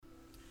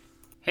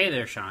Hey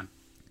there, Sean.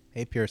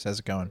 Hey, Pierce, how's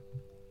it going?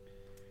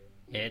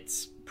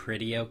 It's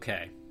pretty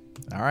okay.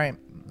 All right,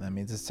 that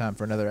means it's time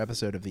for another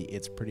episode of the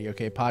It's Pretty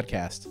Okay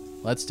podcast.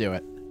 Let's do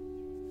it.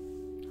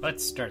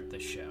 Let's start the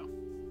show.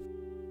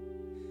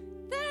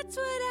 That's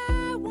what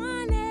I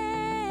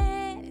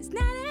wanted. It's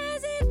not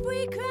as if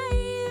we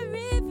cry a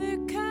river,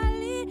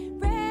 call it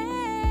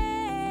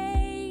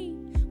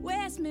rain.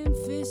 West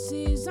Memphis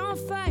is on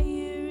fire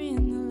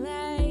in the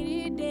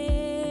light of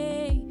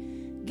day.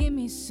 Give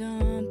me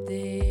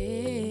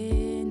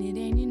something, it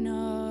ain't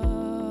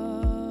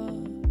enough.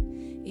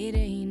 It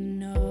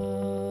ain't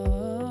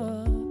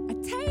enough. I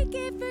take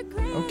it for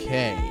granted.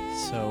 Okay,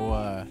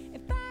 so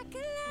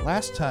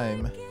last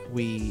time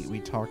we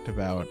talked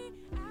about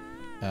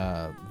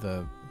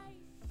the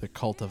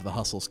cult of the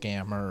hustle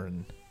scammer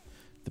and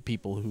the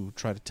people who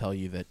try to tell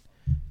you that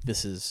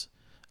this is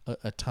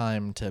a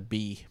time to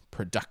be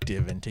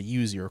productive and to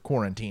use your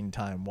quarantine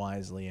time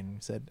wisely,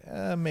 and said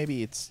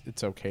maybe it's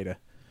okay to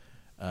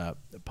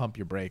pump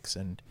your brakes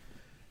and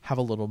have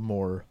a little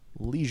more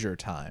leisure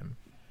time.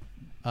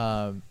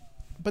 But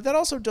that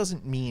also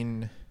doesn't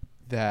mean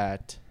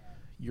that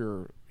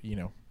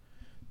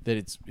that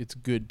it's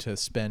good to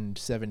spend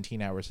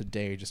 17 hours a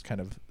day just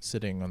kind of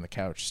sitting on the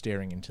couch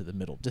staring into the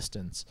middle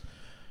distance.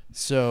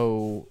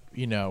 So,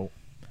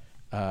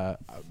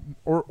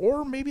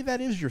 or maybe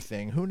that is your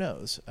thing, who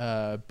knows?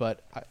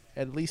 But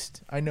at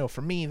least I know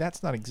for me,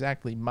 that's not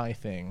exactly my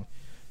thing.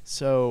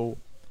 So,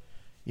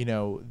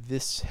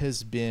 this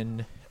has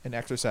been an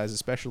exercise,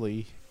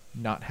 especially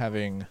not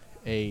having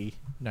a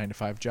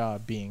 9-to-5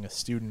 job, being a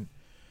student.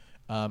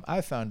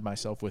 I found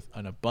myself with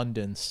an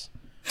abundance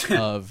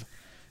of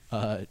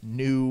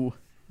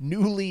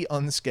newly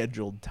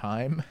unscheduled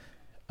time,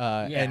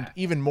 and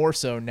even more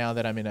so now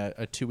that I'm in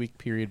a 2-week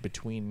period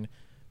between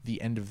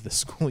the end of the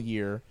school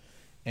year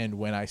and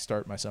when I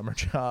start my summer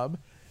job.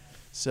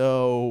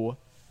 So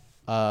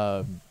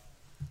I've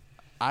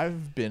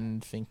been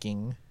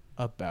thinking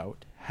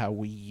about how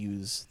we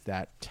use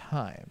that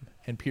time.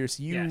 And Pierce,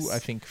 you I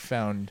think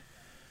found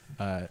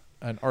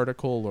an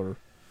article or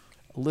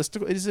a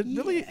listicle. Is it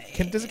really?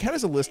 Does it count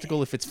as a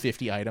listicle if it's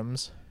 50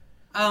 items?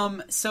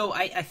 So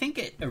I think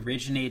it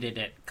originated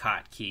at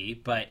Kottke,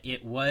 but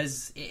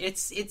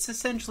it's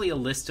essentially a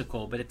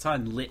listicle, but it's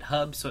on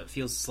LitHub, so it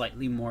feels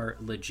slightly more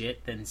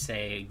legit than,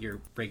 say, your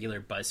regular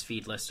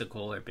BuzzFeed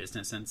listicle or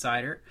Business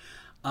Insider.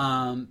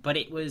 But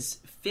it was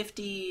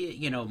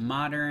 50,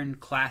 modern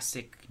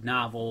classic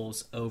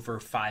novels over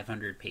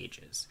 500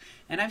 pages.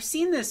 And I've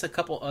seen this a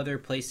couple other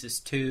places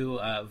too.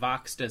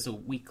 Vox does a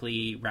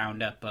weekly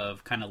roundup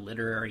of kind of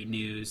literary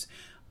news,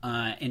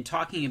 and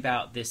talking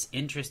about this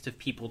interest of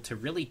people to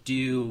really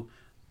do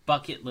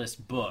bucket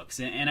list books.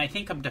 And I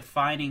think I'm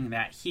defining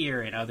that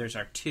here, and others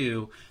are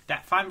too.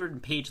 That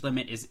 500-page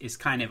limit is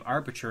kind of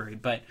arbitrary,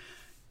 but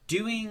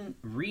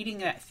reading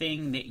that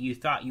thing that you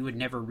thought you would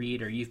never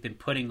read or you've been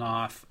putting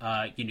off,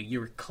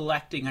 you're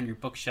collecting on your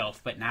bookshelf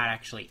but not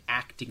actually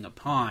acting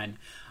upon,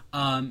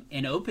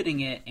 and opening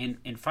it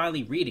and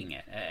finally reading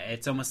it.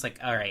 It's almost like,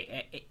 all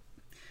right,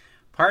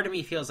 part of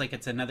me feels like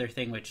it's another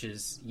thing, which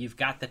is you've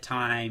got the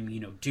time,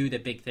 do the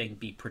big thing,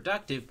 be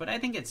productive. But I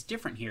think it's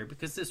different here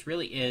because this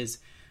really is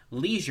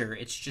leisure.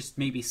 It's just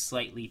maybe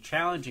slightly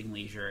challenging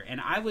leisure.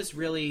 And I was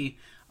really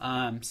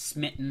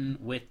smitten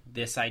with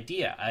this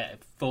idea.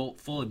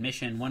 Full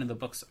admission, one of the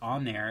books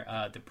on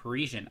there, The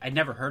Parisian, I'd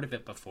never heard of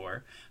it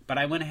before, but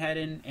I went ahead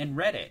and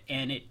read it.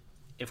 And it,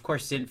 of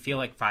course, didn't feel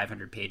like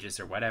 500 pages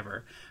or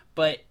whatever.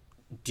 But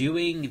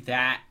doing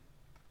that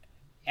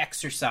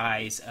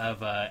exercise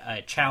of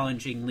a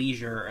challenging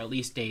leisure, or at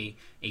least a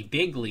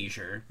big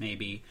leisure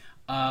maybe,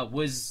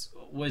 was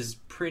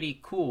pretty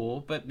cool.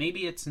 But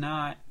maybe it's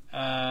not.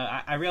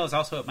 I realize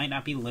also it might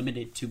not be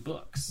limited to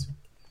books.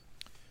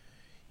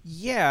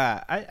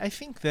 Yeah, I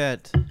think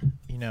that I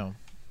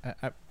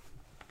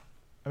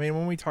mean,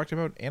 when we talked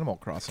about Animal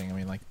Crossing, I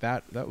mean, like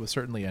that was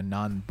certainly a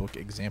non-book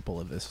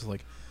example of this. It's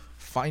like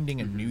finding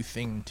a new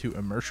thing to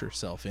immerse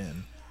yourself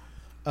in.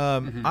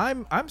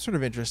 I'm sort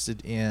of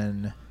interested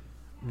in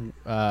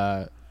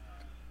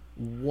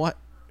what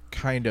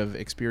kind of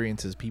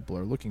experiences people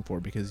are looking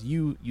for, because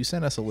you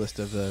sent us a list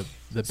of the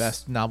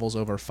best novels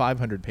over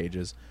 500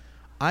 pages.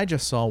 I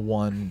just saw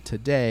one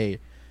today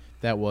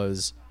that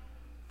was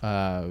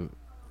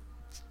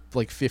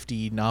like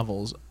 50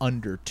 novels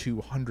under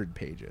 200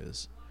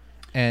 pages.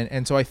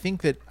 And so I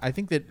think that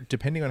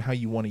depending on how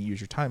you want to use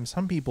your time,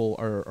 some people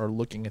are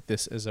looking at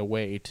this as a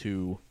way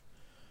to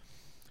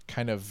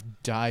kind of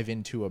dive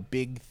into a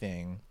big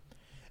thing.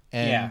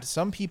 And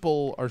some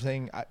people are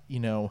saying,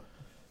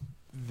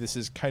 this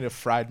has kind of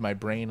fried my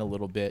brain a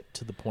little bit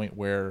to the point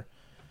where,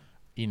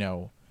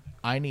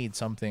 I need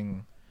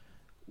something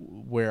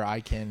where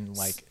I can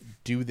like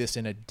do this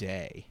in a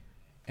day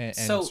and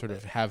sort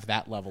of have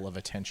that level of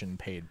attention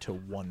paid to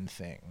one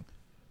thing.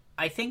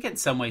 I think in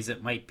some ways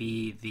it might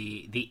be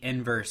the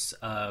inverse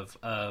of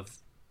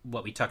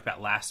what we talked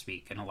about last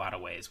week in a lot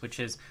of ways, which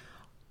is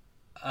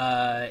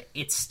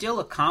it's still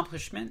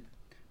accomplishment,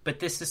 but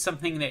this is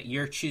something that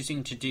you're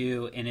choosing to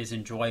do and is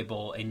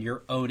enjoyable, and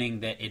you're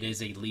owning that it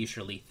is a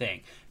leisurely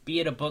thing. Be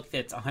it a book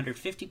that's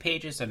 150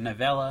 pages, a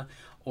novella,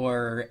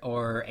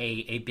 or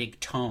a big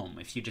tome.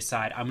 If you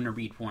decide I'm going to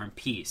read War and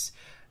Peace,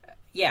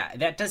 yeah,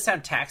 that does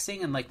sound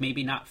taxing and like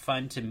maybe not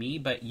fun to me,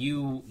 but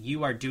you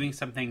are doing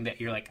something that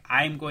you're like,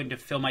 I'm going to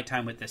fill my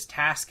time with this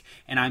task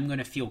and I'm going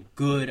to feel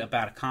good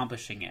about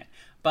accomplishing it.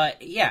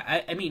 But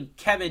yeah, I mean,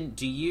 Kevin,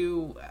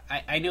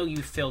 I know you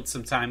filled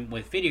some time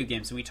with video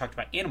games and we talked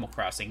about Animal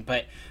Crossing,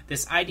 but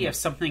this idea of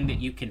something that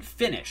you can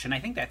finish, and I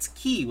think that's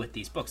key with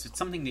these books. It's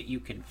something that you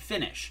can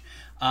finish.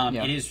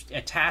 It is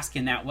a task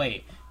in that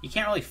way. You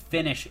can't really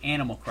finish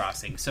Animal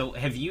Crossing. So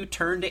have you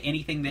turned to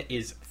anything that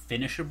is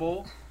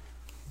finishable?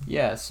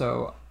 Yeah,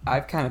 so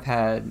I've kind of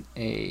had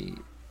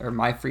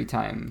my free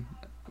time,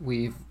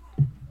 we've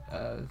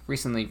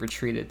recently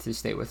retreated to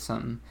stay with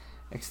some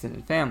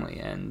extended family,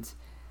 and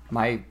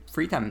my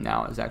free time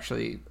now is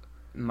actually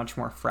much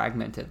more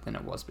fragmented than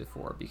it was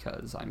before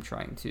because I'm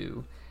trying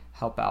to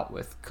help out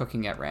with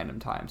cooking at random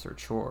times or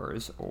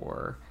chores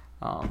or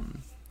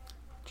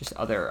just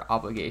other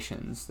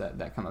obligations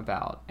that come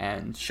about.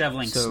 And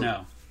shoveling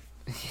snow.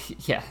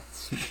 Yeah.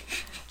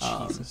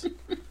 Jesus.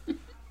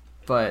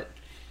 But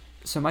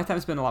so my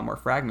time's been a lot more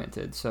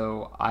fragmented,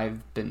 so I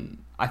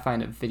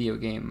find a video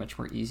game much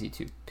more easy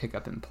to pick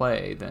up and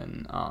play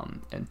than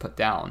and put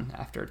down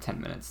after 10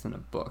 minutes than a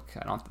book.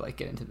 I don't have to like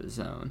get into the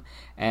zone.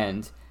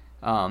 And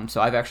so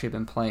I've actually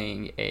been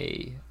playing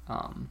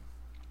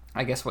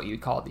I guess what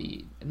you'd call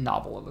the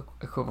novel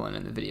equivalent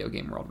in the video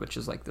game world, which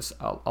is like this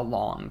a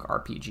long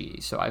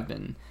RPG. So I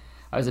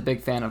was a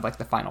big fan of like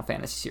the Final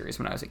Fantasy series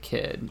when I was a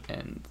kid,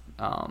 and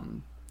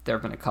there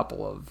have been a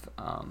couple of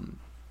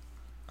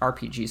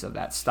RPGs of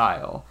that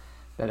style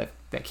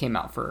that came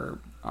out for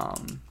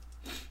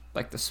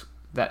like this,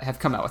 that have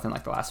come out within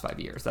like the last 5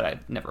 years that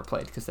I've never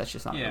played because that's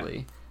just not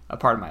really a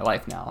part of my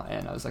life now.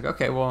 And I was like,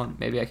 okay, well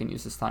maybe I can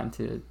use this time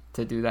to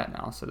do that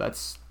now. So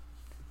that's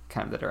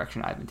kind of the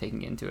direction I've been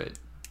taking into it.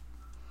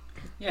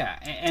 Yeah,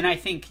 and I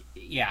think,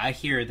 I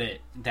hear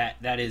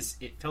that is,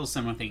 it feels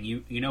similar thing.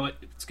 You know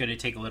it's going to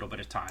take a little bit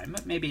of time,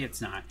 but maybe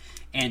it's not.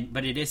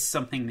 But it is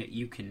something that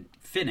you can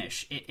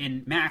finish.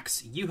 And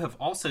Max, you have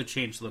also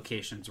changed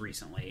locations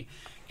recently,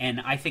 and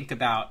I think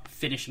about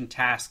finishing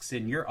tasks,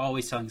 and you're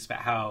always telling us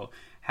about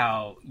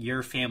how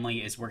your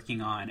family is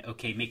working on,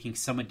 making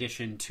some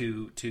addition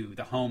to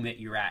the home that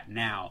you're at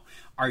now.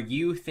 Are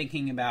you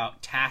thinking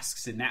about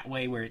tasks in that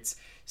way where it's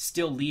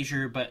still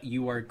leisure, but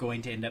you are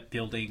going to end up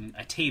building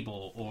a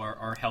table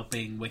or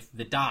helping with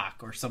the dock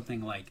or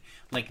something like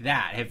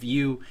that?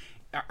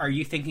 Are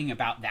you thinking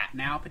about that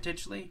now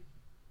potentially?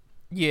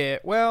 Yeah,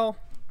 well,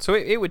 so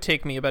it would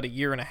take me about 1.5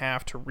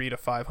 years to read a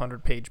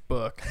 500-page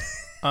book.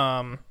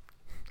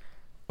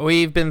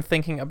 We've been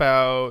thinking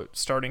about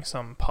starting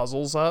some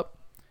puzzles up.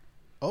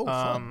 Oh,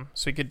 fun.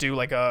 So we could do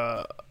like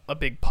a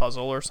big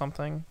puzzle or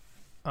something.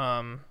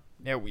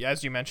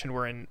 As you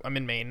mentioned, I'm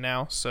in Maine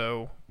now,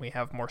 so we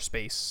have more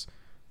space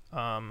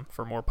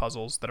for more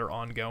puzzles that are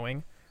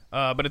ongoing.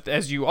 But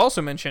as you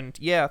also mentioned,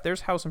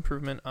 there's house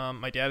improvement.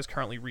 My dad is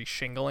currently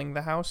re-shingling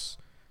the house,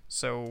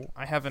 so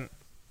I haven't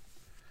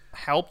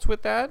helped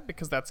with that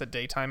because that's a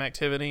daytime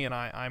activity and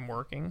I'm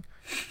working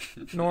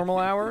normal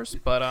hours.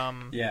 But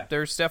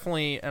there's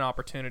definitely an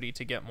opportunity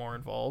to get more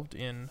involved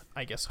in,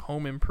 I guess,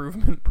 home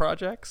improvement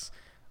projects.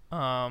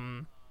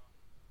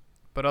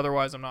 But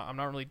otherwise, I'm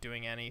not really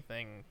doing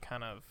anything.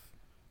 Kind of,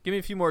 give me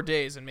a few more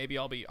days, and maybe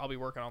I'll be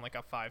working on like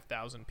a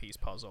 5,000 piece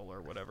puzzle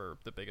or whatever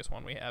the biggest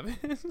one we have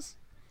is.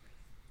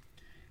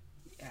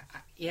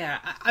 Yeah.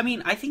 I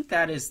mean, I think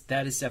that is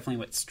definitely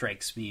what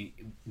strikes me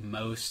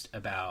most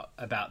about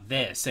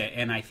this,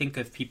 and I think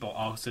of people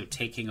also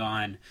taking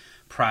on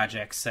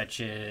projects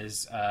such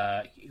as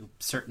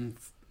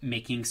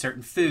making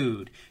certain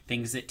food,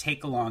 things that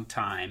take a long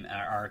time,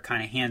 are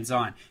kind of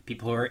hands-on.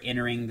 People who are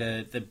entering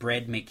the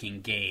bread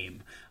making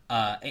game.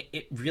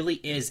 It really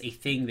is a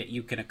thing that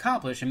you can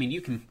accomplish. I mean,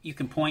 you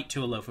can point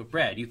to a loaf of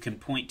bread, you can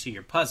point to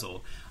your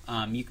puzzle,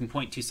 you can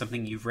point to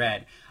something you've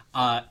read.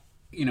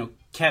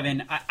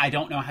 Kevin, I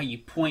don't know how you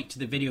point to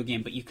the video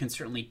game, but you can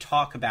certainly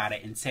talk about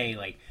it and say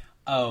like,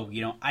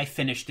 I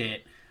finished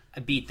it, I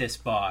beat this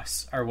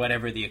boss, or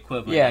whatever the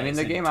equivalent is. Yeah, I mean,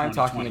 the game I'm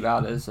talking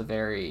about is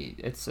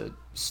it's a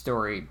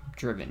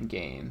story-driven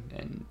game,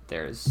 and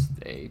there's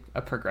a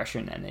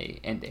progression and a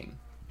ending,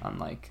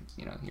 unlike,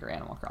 your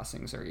Animal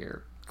Crossings or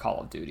your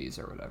Call of Duties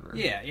or whatever.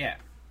 Yeah.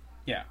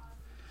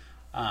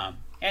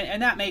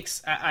 And that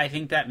makes, I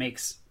think that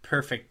makes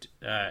perfect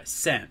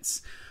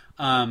sense.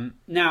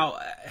 Now,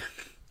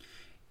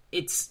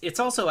 it's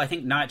also, I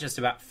think, not just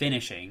about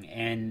finishing,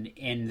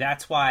 and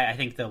that's why I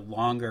think the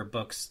longer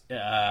books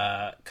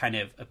kind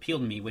of appeal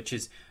to me, which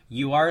is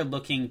you are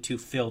looking to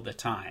fill the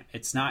time.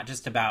 It's not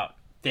just about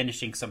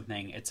finishing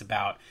something, it's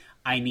about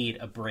I need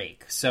a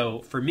break.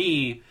 So for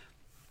me,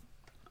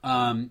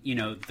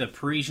 the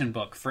Parisian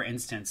book, for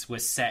instance,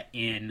 was set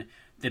in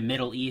the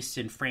Middle East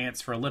and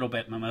France for a little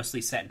bit, but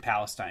mostly set in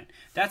Palestine.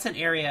 That's an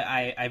area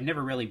I've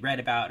never really read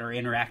about or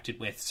interacted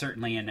with,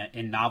 certainly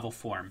in novel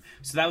form.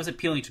 So that was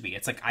appealing to me.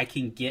 It's like I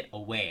can get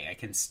away. I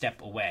can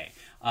step away.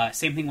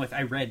 Same thing with,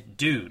 I read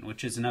Dune,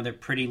 which is another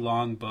pretty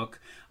long book,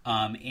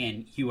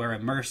 and you are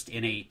immersed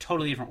in a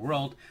totally different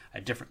world,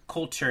 a different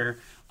culture.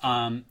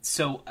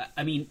 So,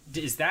 I mean,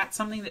 is that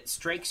something that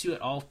strikes you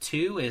at all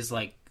too? Is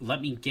like,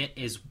 let me get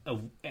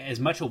as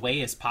much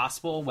away as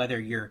possible, whether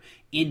you're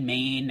in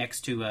Maine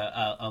next to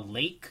a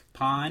lake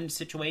pond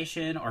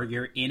situation, or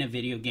you're in a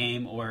video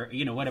game, or,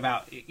 what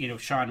about,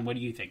 Sean, what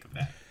do you think of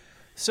that?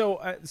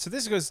 So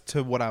this goes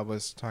to what I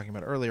was talking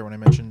about earlier when I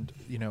mentioned,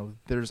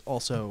 there's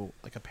also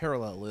like a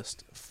parallel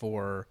list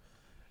for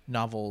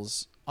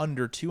novels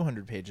under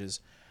 200 pages,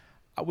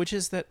 which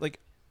is that, like,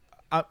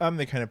 I'm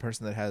the kind of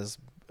person that has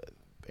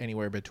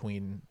anywhere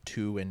between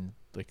 2 and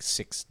like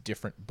 6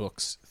 different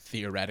books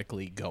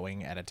theoretically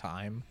going at a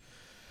time.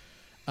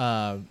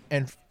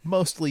 And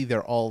mostly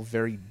they're all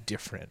very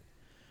different.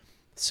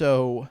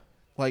 So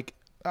like,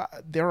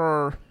 there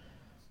are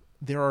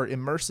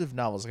immersive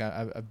novels. Like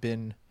I've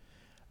been,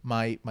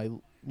 my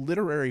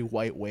literary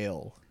white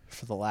whale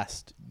for the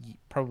last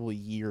probably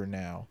year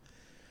now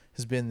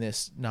has been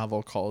this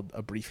novel called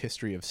A Brief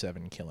History of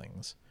Seven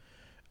Killings,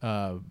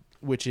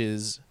 which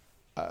is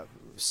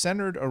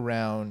centered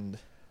around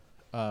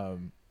a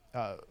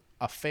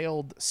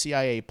failed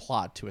CIA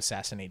plot to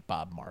assassinate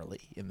Bob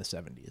Marley in the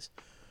 70s,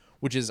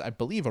 which is, I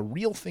believe, a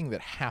real thing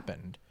that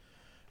happened,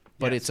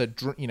 but yes.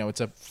 It's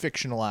a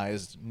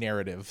fictionalized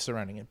narrative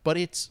surrounding it. But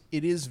it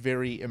is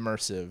very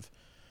immersive,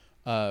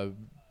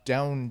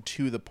 down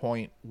to the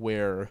point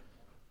where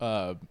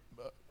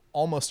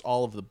almost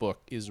all of the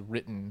book is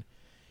written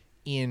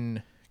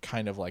in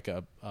kind of like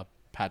a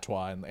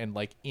patois and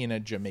like in a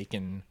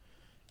Jamaican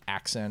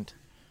accent,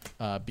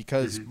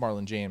 because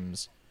Marlon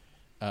James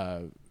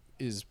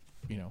is,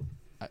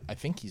 I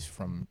think he's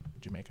from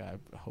Jamaica.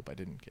 I hope I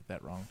didn't get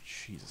that wrong.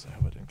 Jesus, I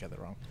hope I didn't get that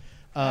wrong.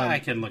 I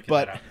can look it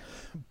up.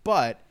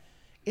 But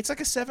it's like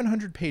a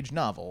 700-page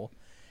novel,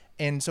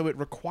 and so it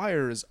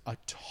requires a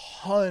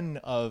ton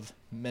of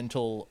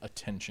mental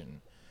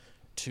attention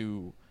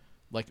to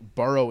like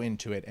burrow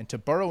into it, and to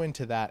burrow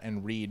into that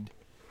and read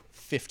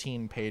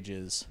 15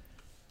 pages,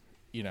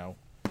 it kind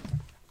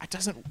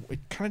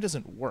of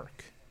doesn't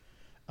work.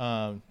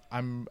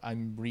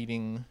 I'm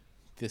reading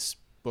this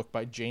book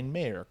by Jane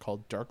Mayer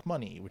called Dark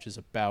Money, which is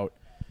about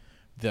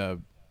the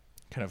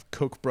kind of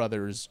Koch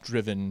brothers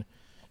driven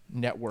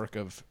network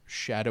of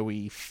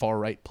shadowy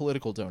far-right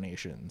political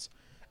donations.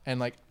 And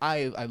like,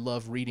 I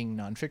love reading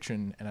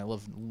nonfiction and I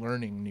love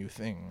learning new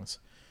things.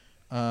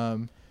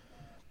 But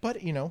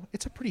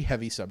it's a pretty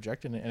heavy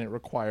subject, and it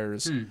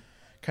requires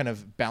kind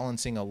of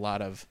balancing a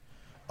lot of,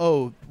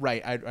 oh,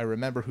 right, I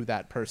remember who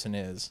that person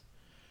is.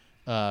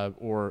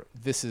 Or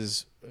this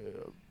is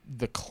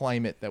the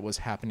climate that was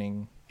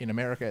happening in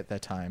America at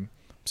that time.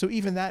 So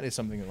even that is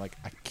something that like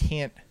I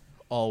can't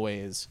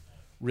always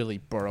really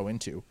burrow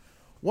into.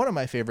 One of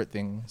my favorite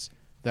things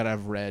that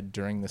I've read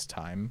during this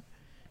time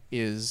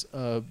is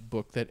a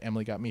book that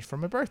Emily got me for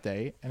my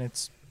birthday, and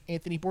it's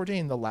Anthony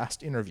Bourdain, The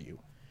Last Interview.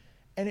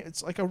 And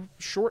it's like a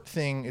short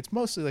thing. It's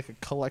mostly like a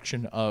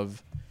collection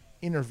of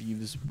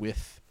interviews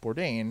with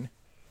Bourdain,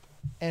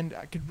 and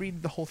I could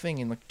read the whole thing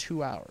in like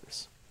 2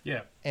 hours.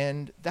 Yeah.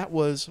 And that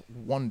was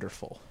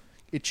wonderful.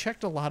 It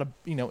checked a lot of,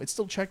 it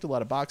still checked a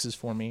lot of boxes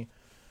for me,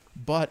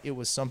 but it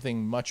was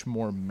something much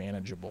more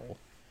manageable,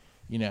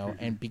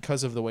 and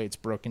because of the way it's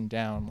broken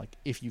down, like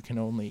if you can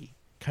only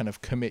kind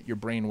of commit your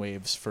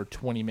brainwaves for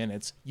 20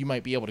 minutes, you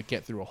might be able to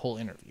get through a whole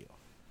interview.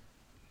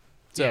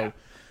 So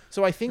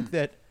I think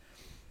that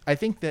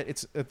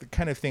it's the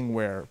kind of thing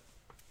where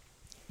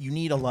you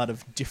need a lot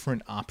of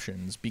different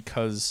options,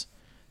 because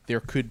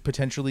there could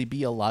potentially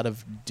be a lot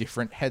of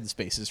different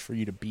headspaces for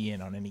you to be in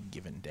on any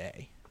given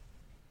day.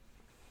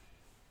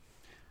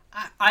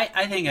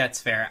 I think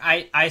that's fair.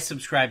 I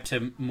subscribe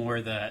to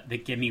more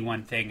the give me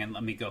one thing and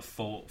let me go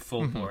full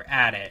bore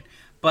at it.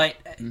 But,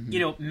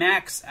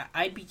 Max,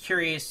 I'd be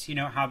curious,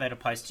 how that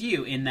applies to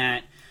you, in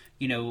that,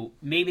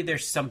 maybe there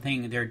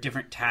are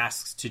different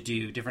tasks to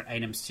do, different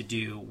items to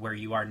do where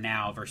you are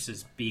now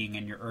versus being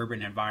in your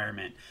urban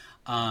environment.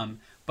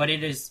 But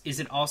is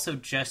it also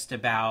just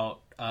about,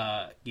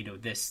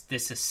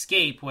 this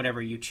escape,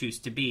 whatever you choose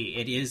to be?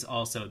 It is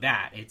also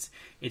that.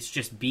 It's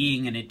just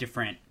being in a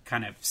different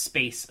kind of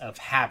space of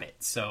habit.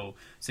 So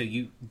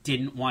you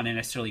didn't want to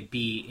necessarily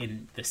be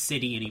in the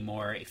city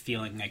anymore,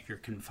 feeling like you're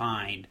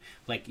confined,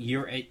 like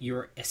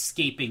you're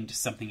escaping to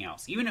something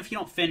else. Even if you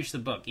don't finish the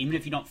book, even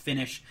if you don't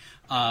finish,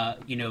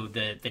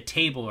 the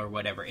table or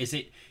whatever, is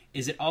it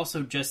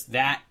also just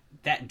that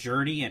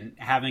journey and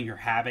having your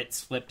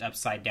habits flipped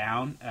upside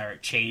down or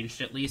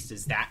changed, at least?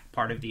 Is that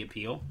part of the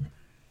appeal?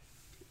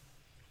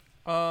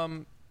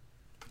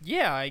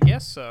 Yeah, I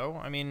guess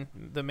so. I mean,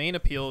 the main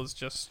appeal is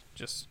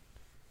just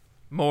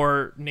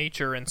more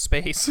nature and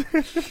space.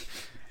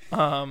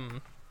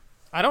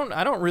 I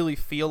don't really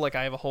feel like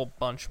I have a whole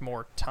bunch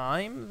more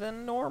time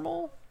than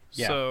normal.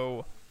 Yeah.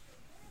 So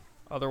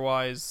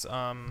Otherwise,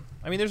 I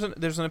mean,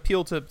 there's an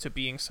appeal to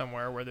being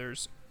somewhere where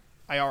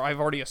I've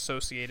already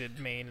associated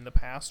Maine in the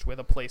past with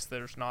a place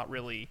there's not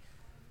really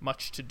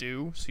much to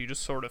do, so you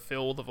just sort of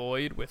fill the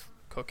void with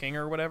cooking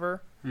or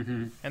whatever.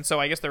 Mm-hmm. And so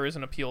I guess there is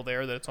an appeal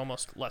there that it's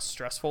almost less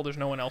stressful. There's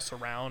no one else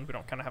around. We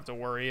don't kind of have to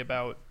worry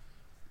about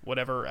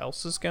whatever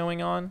else is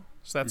going on.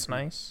 So that's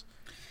nice.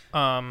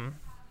 Yeah.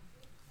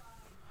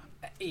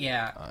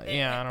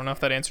 I don't know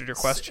if that answered your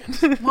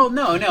question. Well,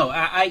 no.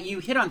 You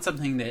hit on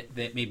something that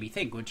made me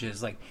think, which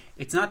is like,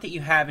 it's not that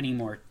you have any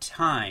more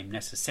time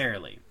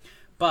necessarily,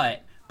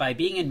 but by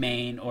being in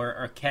Maine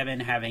or Kevin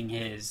having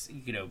his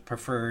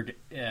preferred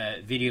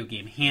video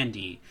game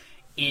handy,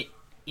 it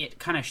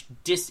kind of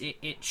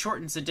it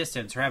shortens the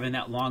distance. Or having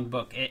that long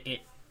book,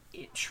 it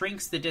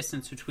shrinks the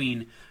distance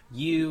between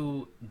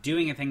you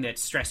doing a thing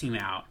that's stressing you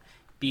out,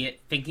 be it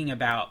thinking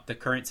about the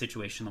current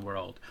situation in the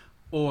world,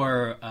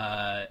 or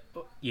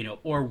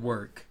or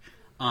work,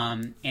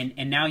 and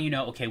now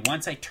okay,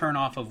 once I turn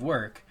off of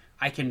work,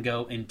 I can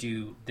go and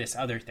do this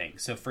other thing.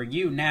 So for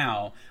you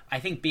now, I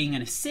think being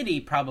in a city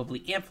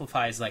probably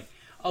amplifies like,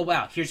 oh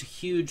wow, here's a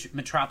huge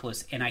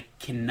metropolis and I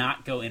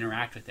cannot go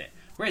interact with it.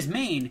 Whereas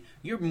Maine,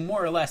 you're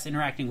more or less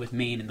interacting with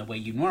Maine in the way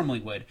you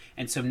normally would,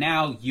 and so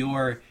now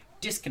your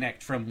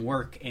disconnect from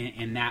work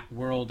and that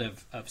world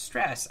of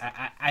stress,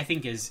 I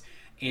think is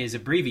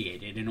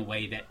abbreviated in a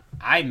way that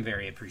I'm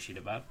very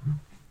appreciative of.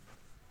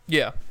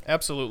 Yeah,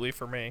 absolutely.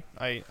 For me,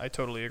 I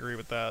totally agree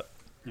with that.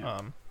 Yeah.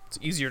 It's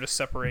easier to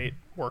separate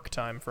work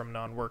time from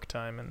non-work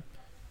time and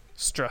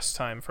stress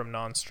time from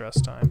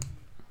non-stress time.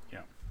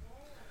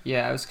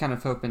 Yeah, I was kind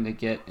of hoping to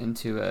get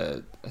into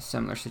a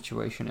similar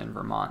situation in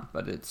Vermont,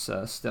 but it's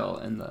still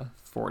in the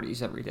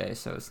 40s every day,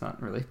 so it's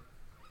not really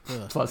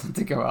pleasant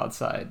to go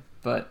outside.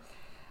 But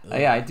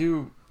yeah,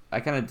 I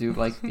kind of do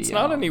like the... It's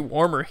not any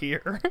warmer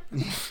here.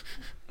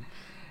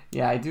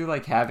 Yeah, I do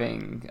like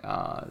having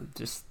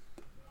just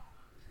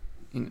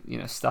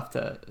stuff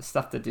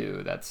to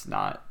do that's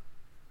not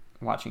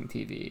watching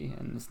TV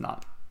and it's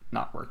not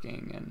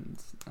working,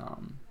 and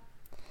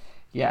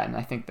and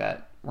I think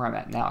that where I'm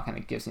at now kind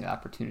of gives me the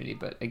opportunity.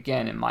 But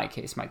again, in my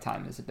case, my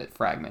time is a bit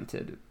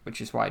fragmented,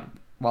 which is why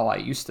while I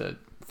used to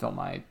fill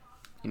my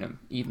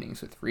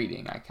evenings with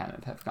reading, I kind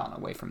of have gone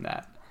away from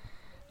that.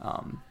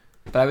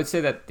 But I would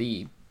say that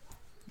the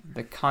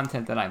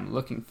content that I'm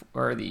looking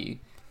for,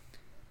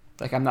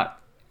 I'm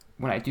not,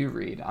 when I do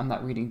read, I'm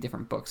not reading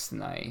different books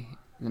than I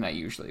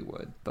usually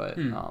would. But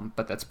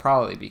but that's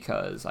probably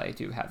because I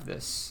do have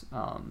this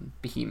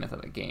behemoth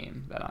of a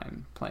game that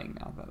I'm playing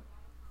now that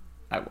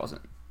I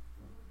wasn't.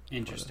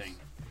 Interesting.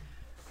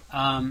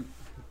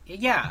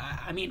 Yeah,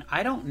 I mean,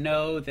 I don't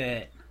know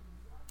that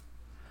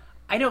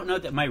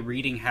my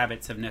reading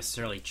habits have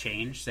necessarily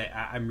changed. That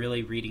I'm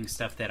really reading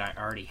stuff that I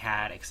already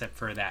had, except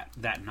for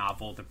that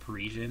novel, The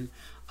Parisian,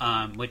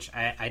 which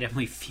I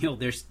definitely feel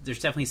there's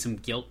definitely some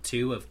guilt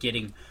too of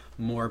getting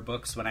more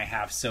books when I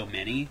have so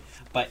many.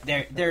 But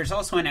there's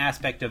also an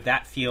aspect of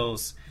that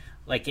feels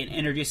like in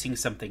introducing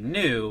something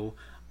new,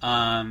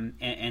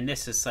 and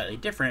this is slightly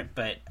different,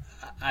 but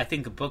I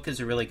think a book is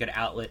a really good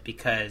outlet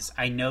because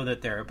I know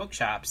that there are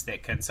bookshops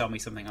that can sell me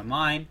something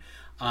online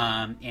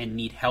and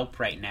need help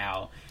right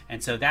now,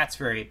 and so that's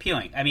very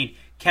appealing. I mean,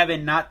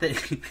 Kevin, not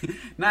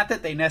that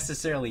they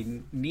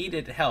necessarily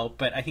needed help,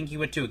 but I think you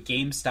went to a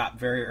GameStop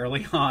very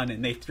early on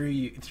and they threw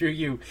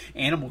you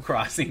Animal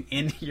Crossing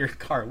into your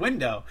car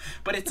window.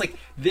 But it's like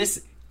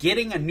this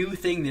getting a new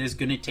thing that is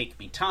going to take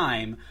me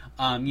time.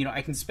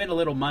 I can spend a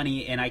little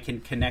money and I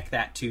can connect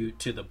that to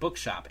the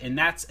bookshop, and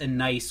that's a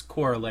nice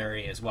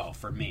corollary as well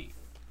for me.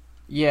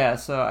 Yeah,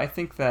 so I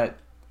think that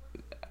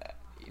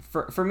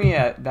for me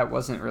that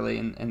wasn't really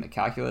in the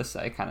calculus.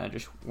 I kind of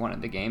just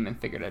wanted the game and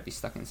figured I'd be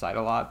stuck inside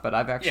a lot. But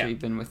I've actually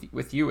been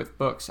with you with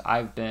books.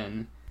 I've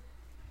been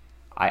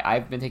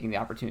taking the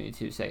opportunity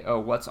to say, oh,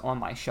 what's on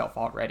my shelf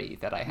already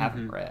that I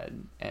haven't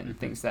read, and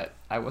things that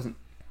I wasn't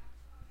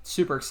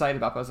super excited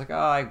about, but I was like, oh,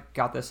 I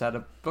got this at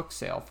a book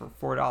sale for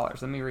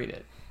 $4. Let me read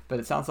it. But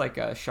it sounds like,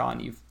 Sean,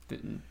 you've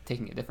been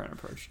taking a different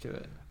approach to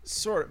it.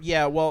 Sort of,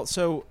 yeah. Well,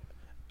 so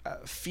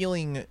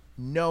feeling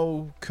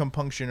no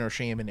compunction or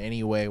shame in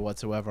any way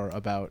whatsoever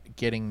about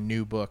getting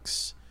new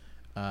books,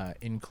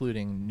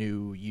 including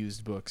new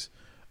used books,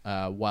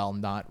 while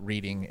not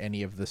reading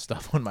any of the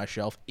stuff on my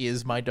shelf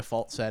is my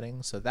default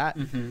setting. So that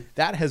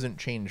hasn't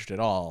changed at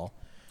all.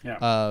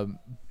 Yeah.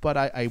 But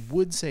I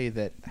would say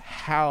that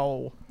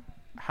how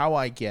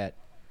I get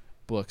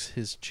books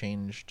has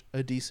changed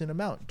a decent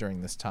amount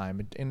during this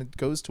time, and it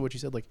goes to what you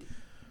said, like,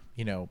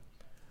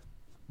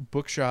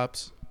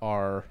 bookshops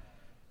are,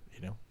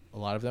 a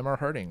lot of them are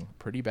hurting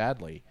pretty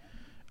badly,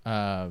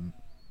 and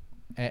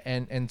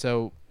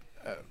so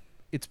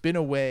it's been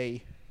a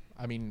way.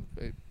 I mean,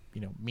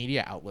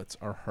 media outlets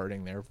are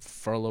hurting. They're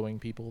furloughing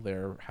people.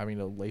 They're having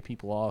to lay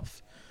people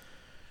off.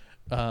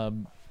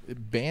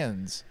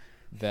 Bands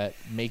that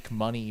make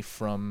money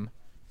from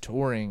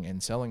touring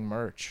and selling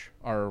merch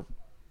are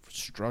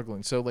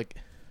struggling. So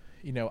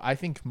I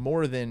think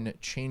more than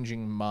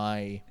changing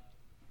my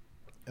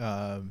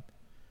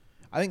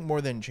I think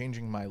more than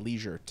changing my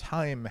leisure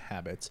time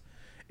habits,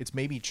 it's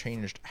maybe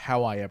changed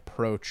how I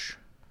approach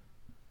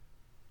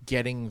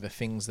getting the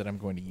things that I'm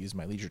going to use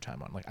my leisure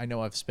time on. Like, I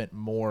know I've spent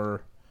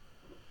more,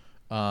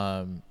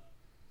 I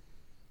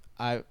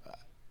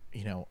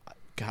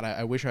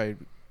wish I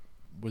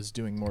was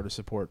doing more to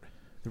support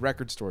the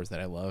record stores that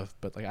I love,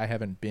 but like I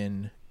haven't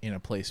been in a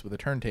place with a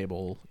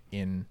turntable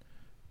in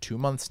 2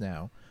 months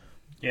now.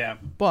 Yeah.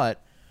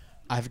 But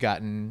I've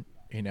gotten,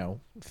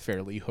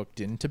 fairly hooked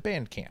into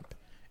Bandcamp,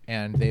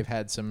 and they've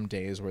had some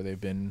days where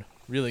they've been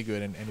really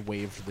good and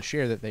waived the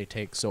share that they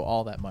take, so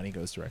all that money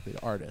goes directly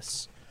to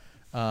artists.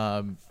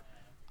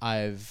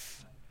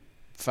 I've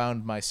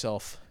found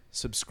myself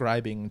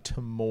subscribing to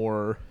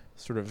more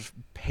sort of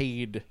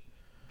paid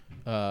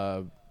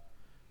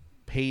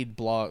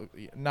blog,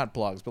 not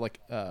blogs, but like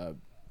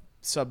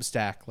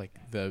Substack, like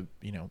the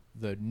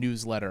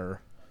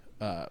newsletter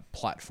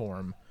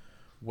platform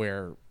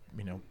where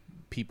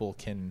people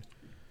can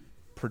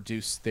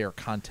produce their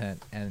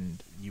content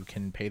and you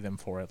can pay them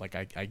for it. Like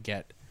I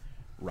get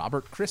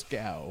Robert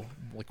Christgau,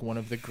 like one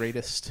of the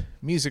greatest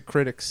music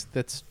critics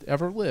that's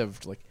ever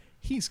lived. Like,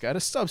 he's got a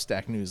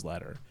Substack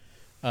newsletter.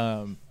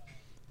 And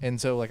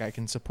so like I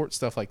can support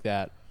stuff like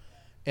that.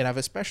 And I've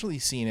especially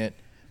seen it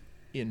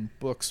in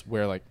books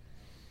where, like,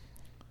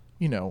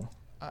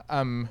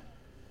 I'm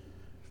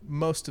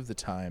most of the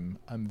time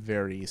I'm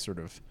very sort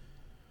of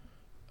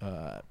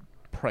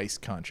price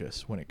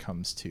conscious when it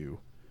comes to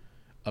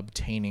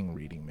obtaining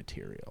reading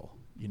material.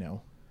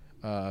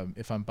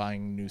 If I'm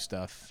buying new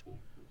stuff,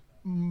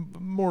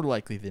 more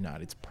likely than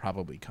not, it's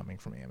probably coming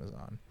from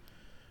Amazon.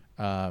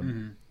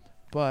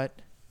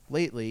 But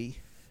lately,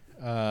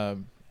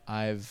 I've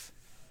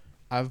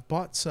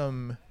bought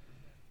some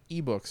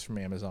ebooks from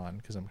Amazon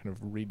because I'm kind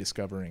of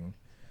rediscovering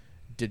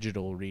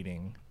digital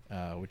reading,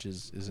 which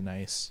is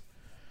nice.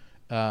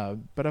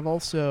 But I've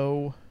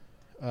also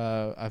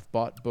I've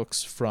bought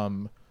books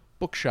from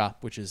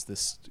Bookshop, which is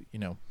this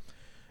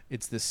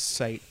it's this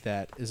site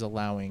that is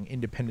allowing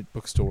independent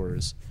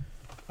bookstores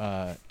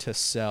to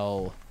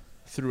sell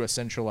through a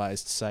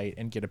centralized site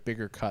and get a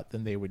bigger cut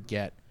than they would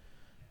get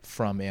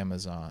from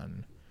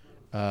Amazon.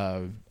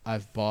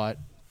 I've bought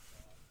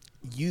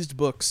used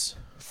books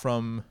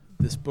from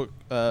this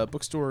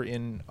bookstore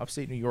in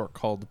upstate New York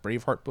called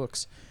Braveheart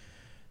Books,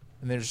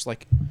 and they're just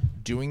like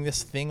doing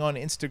this thing on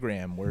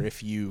Instagram where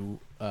if you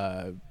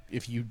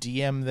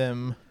DM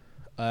them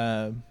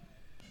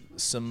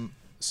some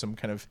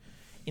kind of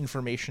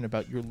information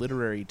about your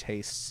literary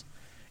tastes,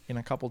 in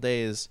a couple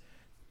days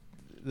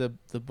the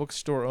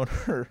bookstore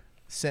owner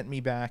sent me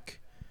back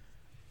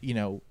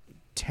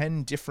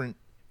 10 different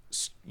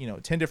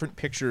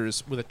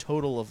pictures with a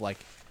total of like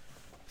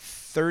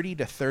 30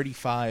 to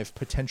 35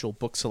 potential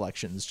book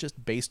selections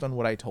just based on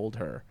what I told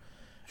her.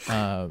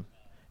 I'm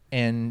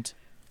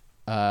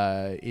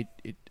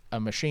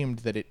ashamed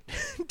that it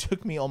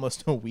took me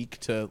almost a week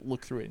to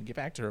look through it and get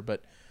back to her,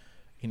 but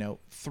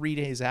 3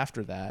 days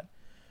after that,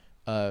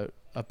 a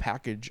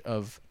package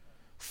of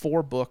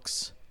 4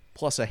 books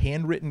plus a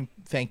handwritten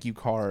thank you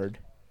card,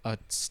 a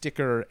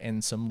sticker,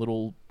 and some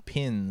little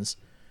pins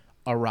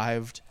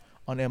arrived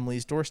on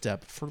Emily's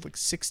doorstep for like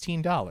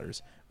 $16.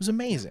 It was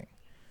amazing.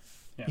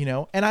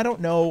 Yeah. And I don't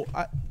know,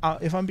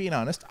 if I'm being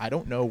honest, I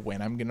don't know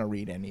when I'm going to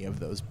read any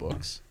of those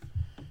books.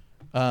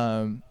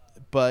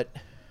 But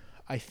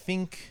I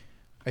think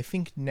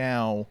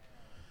now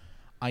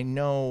I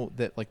know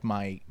that like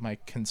my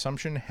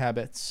consumption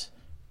habits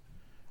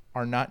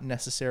are not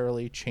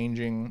necessarily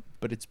changing,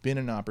 but it's been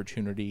an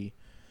opportunity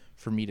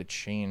for me to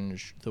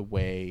change the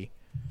way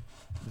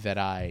that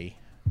I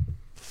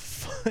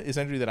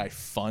essentially that I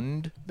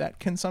fund that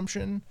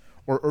consumption,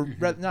 or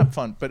not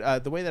fund,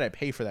 but the way that I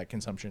pay for that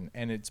consumption.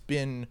 And it's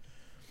been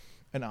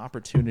an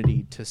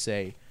opportunity to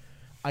say,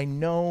 I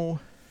know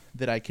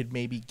that I could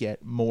maybe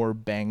get more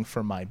bang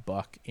for my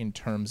buck in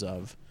terms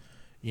of,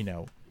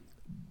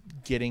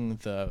 getting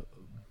the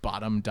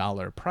bottom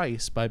dollar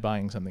price by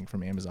buying something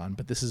from Amazon.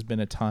 But this has been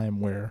a time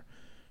where,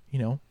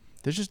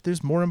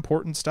 there's more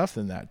important stuff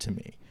than that to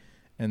me.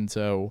 And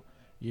so,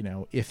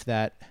 if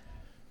that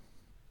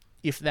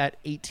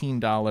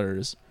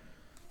 $18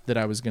 that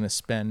I was going to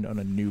spend on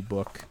a new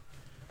book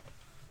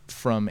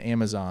from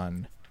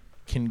Amazon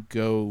can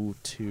go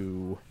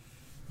to,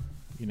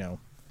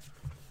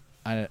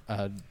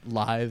 a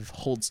live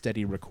Hold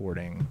Steady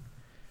recording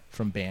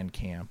from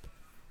Bandcamp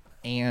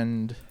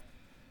and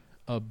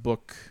a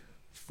book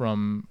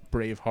from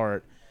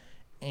Braveheart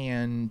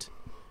and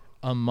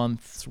a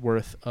month's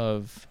worth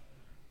of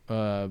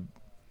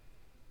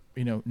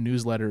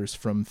newsletters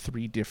from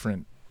 3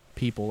 different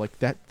people, like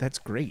that's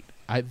great.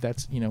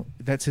 That's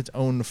its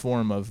own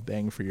form of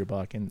bang for your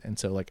buck, and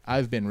so like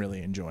I've been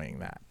really enjoying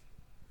that.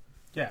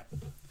 Yeah.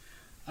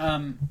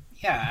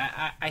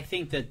 I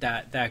think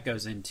that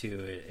goes into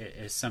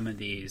is some of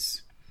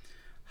these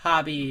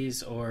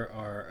hobbies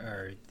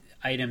or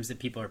items that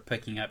people are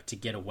picking up to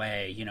get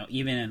away,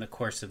 even in the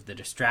course of the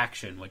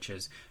distraction, which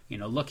is,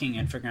 looking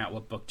and figuring out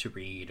what book to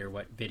read or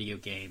what video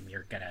game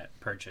you're going to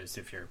purchase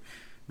if you're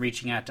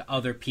reaching out to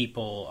other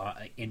people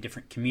in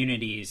different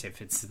communities,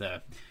 if it's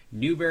the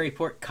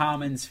Newburyport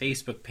Commons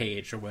Facebook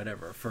page or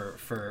whatever,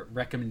 for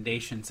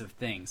recommendations of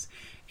things.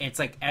 It's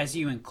like, as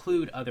you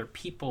include other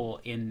people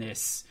in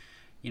this,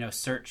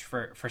 search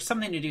for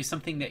something to do,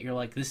 something that you're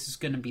like, this is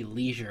going to be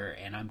leisure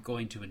and I'm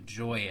going to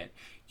enjoy it.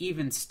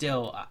 Even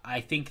still,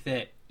 I think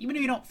that even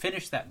if you don't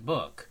finish that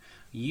book,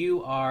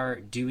 you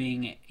are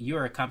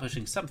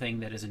accomplishing something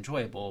that is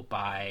enjoyable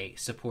by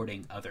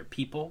supporting other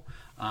people,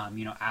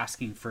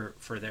 asking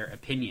for their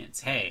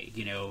opinions. Hey,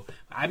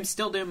 I'm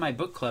still doing my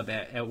book club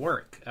at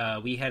work.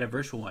 We had a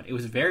virtual one. It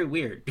was very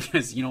weird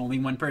because, only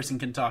one person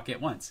can talk at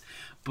once.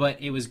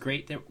 But it was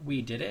great that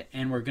we did it,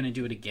 and we're going to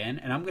do it again.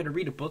 And I'm going to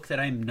read a book that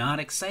I'm not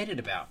excited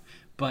about,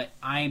 but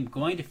I'm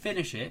going to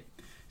finish it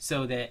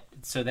so that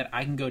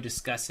I can go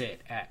discuss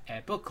it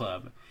at book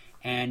club.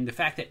 And the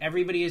fact that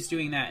everybody is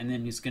doing that and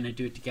then is going to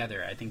do it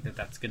together, I think that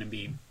that's going to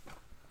be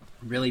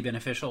really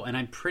beneficial. And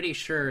I'm pretty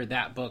sure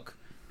that book,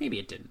 maybe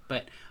it didn't,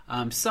 but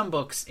some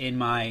books in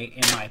my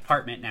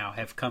apartment now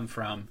have come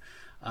from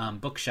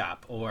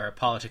Bookshop or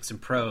Politics and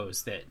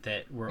Prose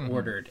that were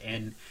ordered.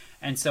 And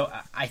so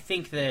I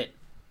think that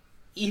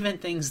even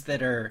things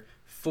that are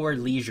for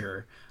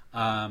leisure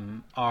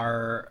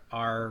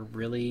are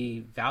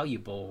really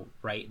valuable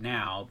right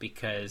now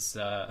because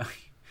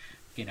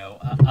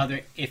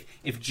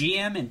if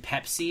GM and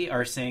Pepsi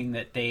are saying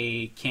that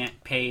they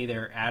can't pay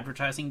their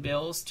advertising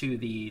bills to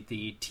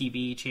the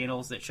TV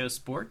channels that show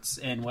sports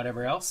and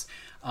whatever else,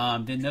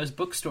 then those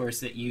bookstores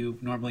that you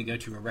normally go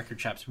to or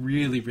record shops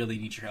really, really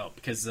need your help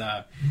because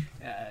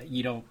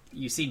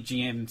you see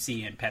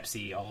GMC and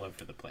Pepsi all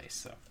over the place.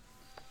 So.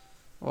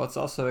 Well, it's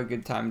also a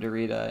good time to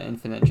read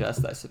Infinite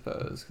Jest, I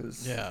suppose,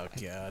 because I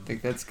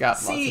think that's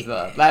got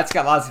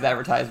lots of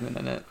advertisement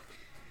in it.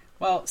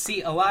 Well,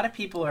 see, a lot of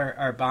people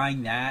are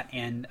buying that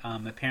and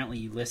apparently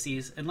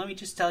Ulysses. And let me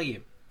just tell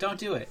you, don't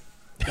do it.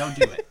 Don't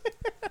do it.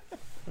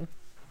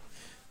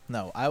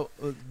 No, I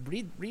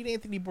read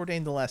Anthony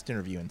Bourdain The Last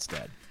Interview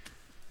instead.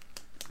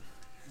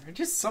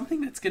 Just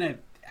something that's going to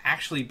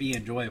actually be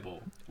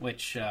enjoyable,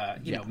 which,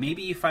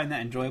 maybe you find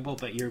that enjoyable,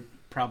 but you're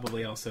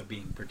probably also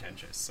being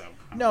pretentious. So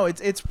no,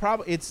 it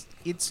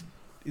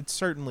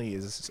certainly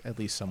is at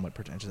least somewhat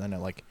pretentious. I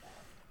know, like,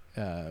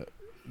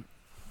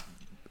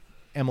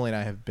 Emily and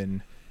I have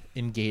been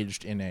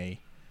engaged in a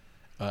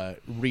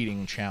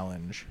reading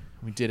challenge.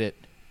 We did it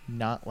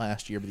not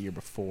last year, but the year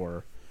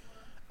before.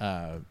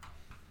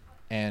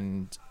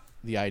 And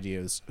the idea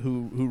is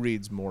who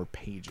reads more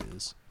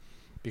pages.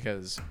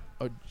 Because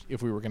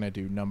if we were going to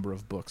do number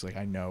of books, like,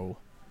 I know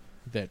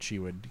that she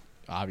would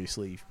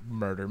obviously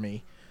murder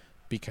me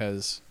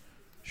because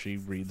she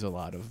reads a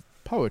lot of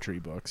poetry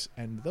books,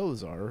 and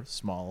those are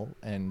small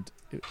and,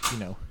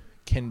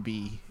 can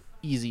be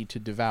easy to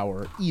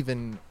devour,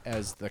 even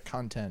as the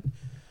content,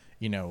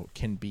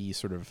 can be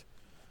sort of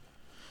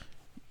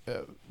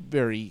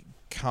very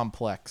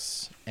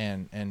complex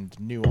and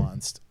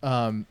nuanced.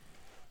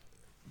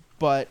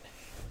 But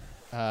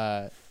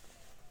I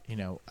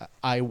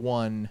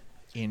won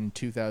in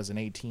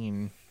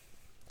 2018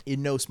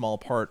 in no small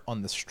part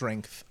on the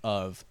strength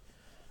of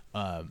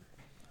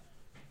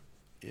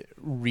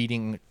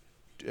reading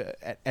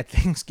at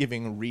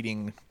Thanksgiving,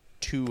 reading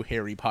 2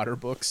 Harry Potter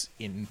books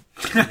in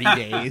 3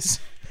 days.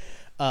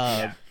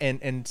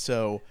 And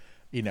so,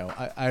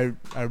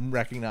 I'm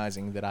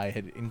recognizing that I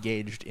had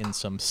engaged in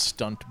some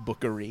stunt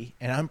bookery,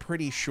 and I'm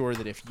pretty sure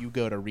that if you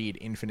go to read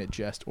Infinite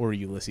Jest or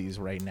Ulysses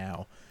right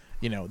now,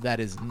 that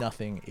is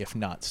nothing if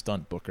not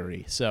stunt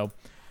bookery. So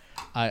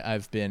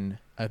I've been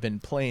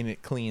playing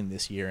it clean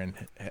this year,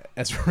 and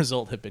as a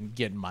result have been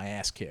getting my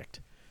ass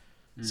kicked.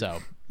 So,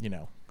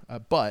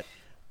 but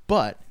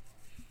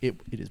it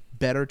is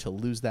better to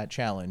lose that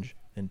challenge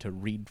than to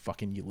read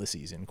fucking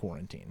Ulysses in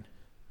quarantine.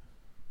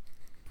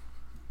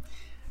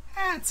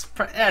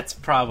 That's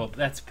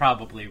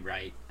probably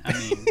right. I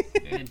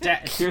mean,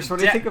 Pierce, what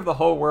do you think of the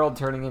whole world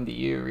turning into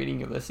you, reading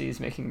Ulysses,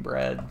 making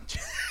bread?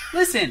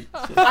 Listen,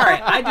 all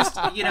right. I just,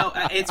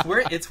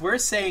 it's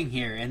worth saying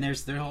here, and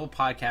there's a whole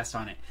podcast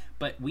on it.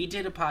 But we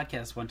did a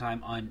podcast one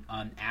time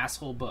on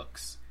asshole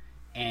books,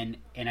 and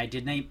I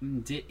did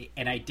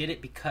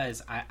it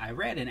because I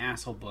read an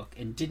asshole book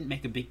and didn't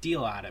make a big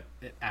deal out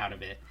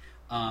of it.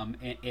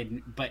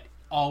 But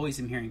always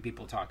am hearing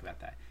people talk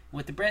about that. And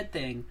with the bread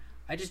thing,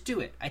 I just do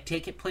it. I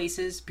take it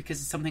places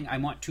because it's something I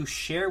want to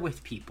share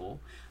with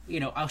people.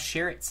 I'll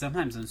share it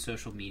sometimes on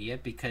social media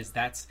because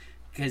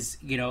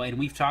and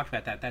we've talked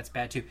about that. That's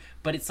bad too.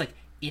 But it's like,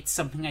 it's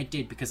something I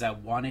did because I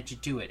wanted to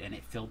do it, and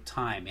it filled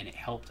time and it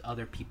helped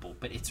other people.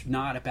 But it's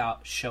not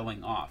about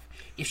showing off.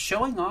 If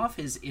showing off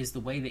is the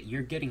way that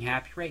you're getting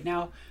happy right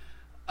now,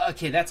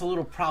 okay, that's a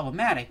little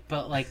problematic.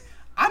 But like,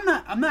 I'm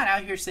not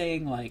out here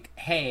saying like,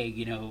 hey,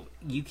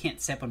 you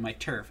can't step on my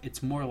turf.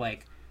 It's more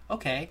like,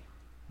 okay,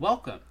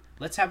 welcome.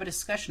 Let's have a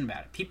discussion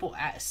about it. People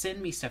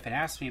send me stuff and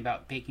ask me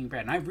about baking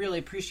bread, and I really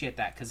appreciate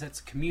that because that's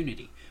a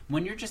community.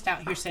 When you're just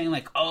out here saying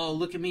like, "Oh,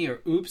 look at me,"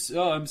 or "Oops,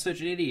 oh, I'm such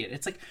an idiot,"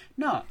 it's like,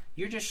 no,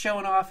 you're just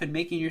showing off and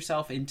making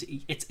yourself into.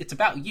 It's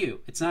about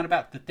you. It's not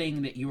about the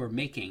thing that you are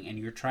making and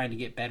you're trying to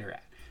get better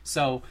at.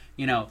 So,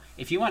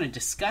 if you want to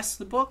discuss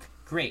the book,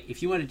 great.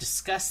 If you want to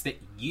discuss that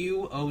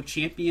you,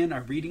 champion,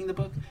 are reading the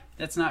book,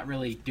 that's not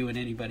really doing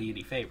anybody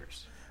any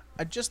favors.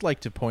 I'd just like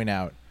to point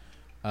out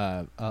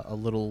a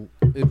little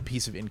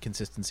piece of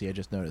inconsistency I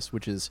just noticed,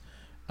 which is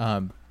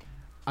I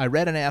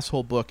read an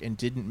asshole book and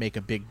didn't make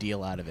a big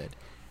deal out of it.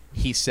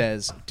 He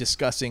says,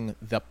 discussing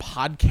the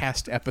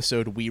podcast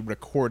episode we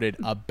recorded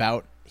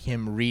about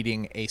him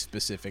reading a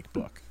specific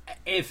book.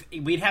 If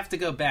we'd have to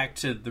go back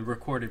to the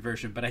recorded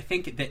version, but I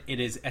think that it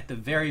is at the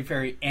very,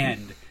 very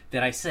end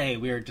that I say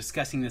we are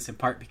discussing this in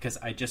part because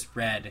I just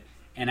read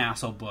an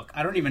asshole book.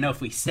 I don't even know if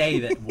we say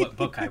that what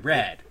book I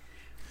read.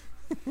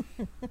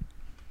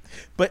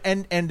 But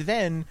and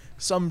then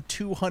some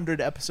 200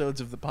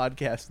 episodes of the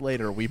podcast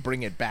later, we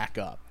bring it back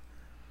up.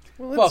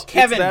 Well,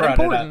 Kevin brought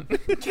important.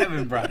 it up.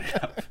 Kevin brought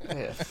it up,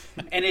 Yeah.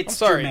 and it's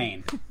sorry.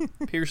 germane.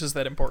 Pierce is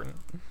that important.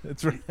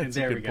 That's right. That's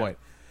There a we good go. point.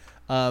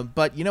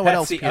 But you know what That's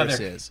else the Pierce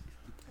other- is?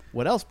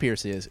 What else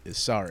Pierce is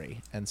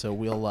sorry. And so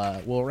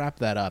we'll wrap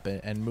that up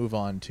and move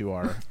on to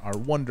our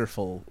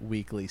wonderful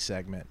weekly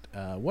segment.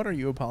 What are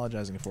you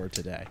apologizing for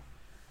today?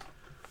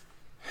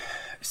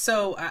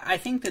 So I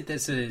think that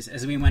this is,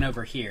 as we went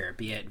over here,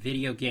 be it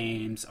video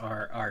games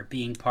or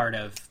being part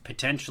of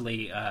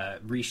potentially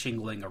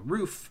reshingling a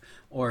roof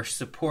or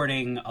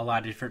supporting a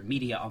lot of different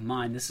media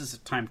online, this is a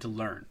time to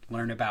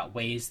learn about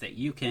ways that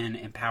you can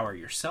empower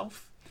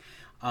yourself.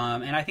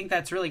 And I think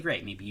that's really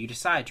great. Maybe you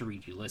decide to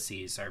read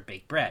Ulysses or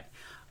bake bread.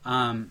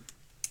 I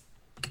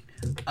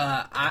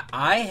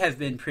have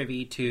been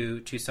privy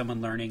to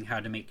someone learning how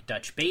to make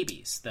Dutch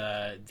babies,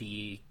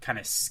 the kind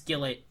of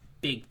skillet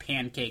big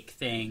pancake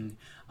thing,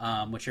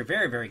 which are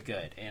very, very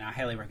good, and I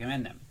highly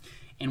recommend them.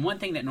 And one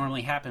thing that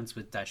normally happens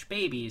with Dutch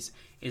babies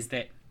is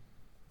that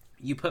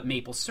you put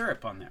maple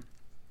syrup on them.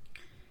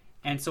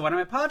 And so what I'm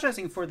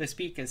apologizing for this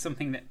week is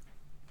something that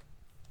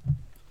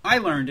I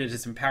learned it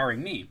is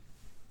empowering me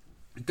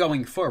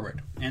going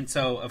forward. And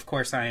so, of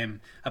course, I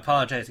am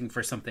apologizing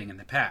for something in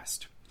the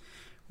past,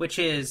 which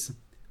is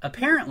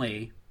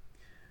apparently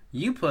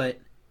you put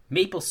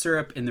maple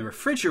syrup in the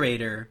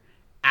refrigerator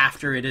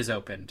after it is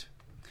opened.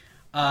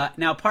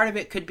 Now, part of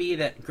it could be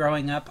that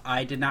growing up,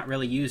 I did not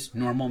really use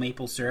normal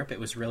maple syrup. It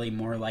was really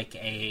more like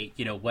a,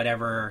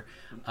 whatever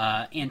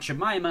Aunt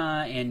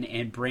Jemima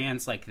and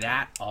brands like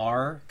that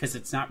are, because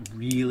it's not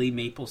really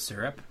maple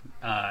syrup.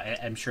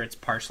 I'm sure it's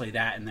partially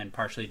that and then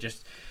partially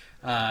just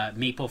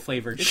maple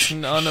flavored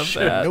None of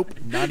that. Nope,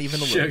 not even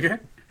a little. sugar.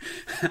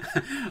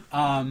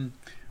 Corn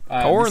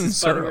Mrs.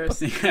 syrup.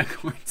 Butterworth, yeah,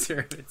 corn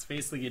syrup. It's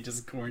basically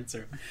just corn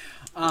syrup.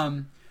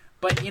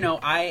 But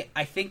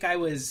I think I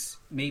was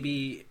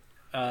maybe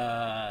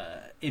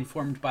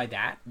informed by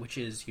that, which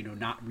is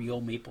not real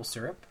maple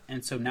syrup,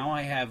 and so now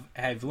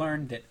I've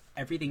learned that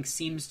everything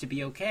seems to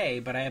be okay.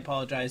 But I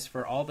apologize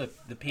for all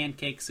the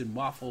pancakes and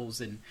waffles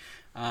and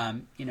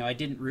I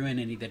didn't ruin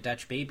any of the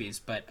Dutch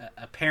babies, but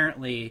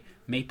apparently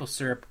maple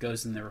syrup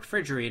goes in the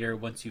refrigerator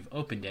once you've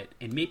opened it,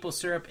 and maple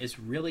syrup is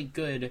really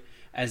good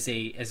as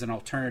an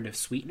alternative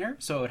sweetener,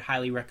 so I would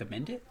highly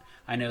recommend it.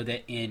 I know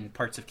that in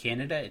parts of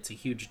Canada it's a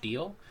huge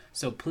deal,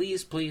 so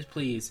please, please,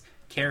 please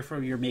care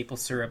for your maple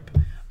syrup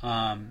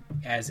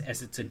as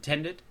it's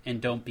intended,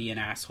 and don't be an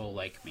asshole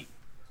like me.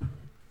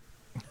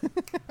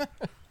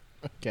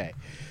 Okay.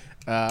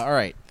 All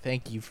right.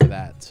 Thank you for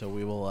that. So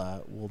we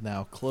will we'll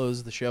now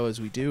close the show as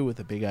we do with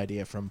a big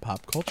idea from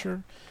pop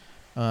culture.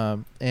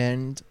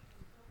 And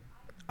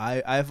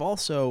I've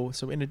also,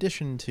 so in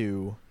addition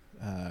to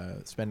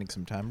spending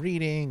some time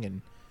reading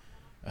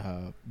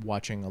and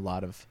watching a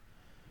lot of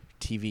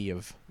TV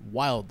of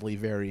wildly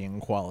varying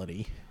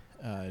quality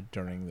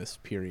during this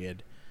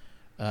period,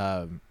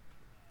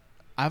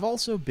 I've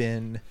also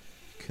been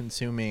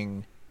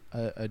consuming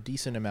a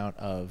decent amount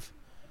of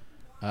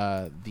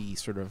the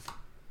sort of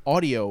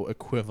audio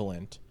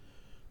equivalent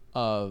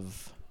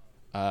of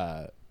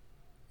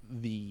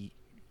the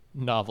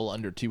novel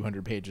under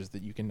 200 pages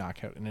that you can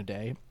knock out in a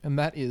day, and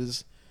that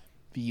is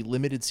the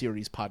limited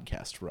series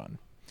podcast run.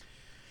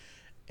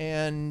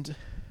 And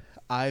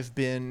I've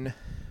been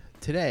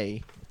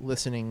today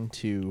listening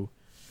to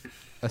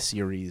a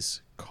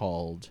series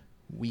called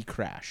We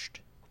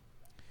Crashed,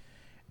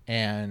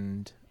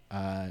 and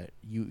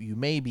you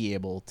may be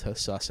able to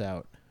suss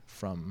out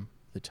from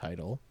the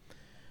title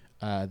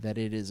that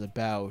it is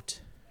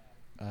about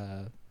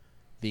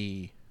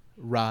the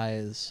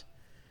rise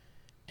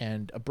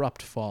and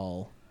abrupt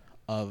fall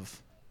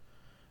of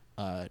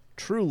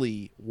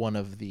truly one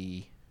of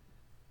the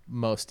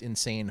most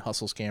insane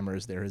hustle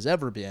scammers there has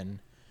ever been,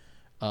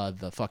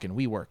 the fucking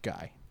WeWork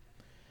guy.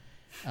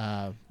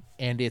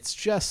 And it's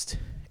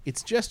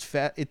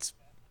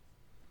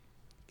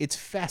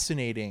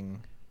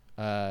fascinating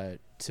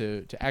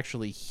to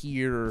actually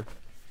hear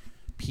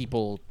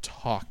people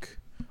talk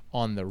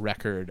on the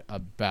record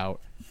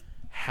about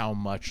how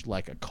much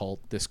like a cult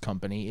this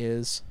company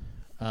is,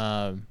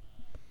 and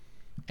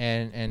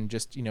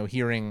just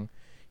hearing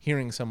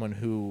someone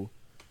who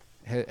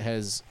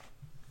has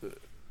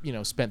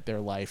spent their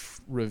life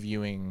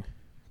reviewing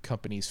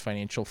companies'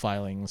 financial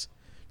filings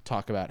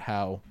talk about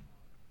how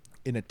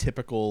in a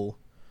typical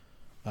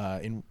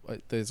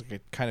there's like a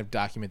kind of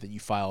document that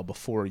you file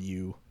before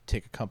you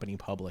take a company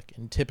public,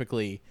 and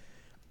typically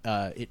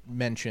it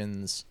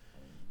mentions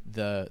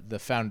the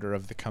founder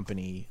of the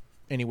company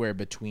anywhere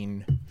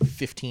between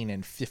 15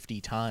 and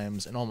 50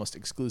 times, and almost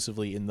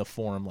exclusively in the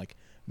form like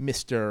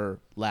Mr.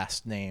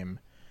 last name,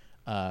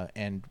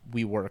 and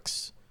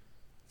WeWork's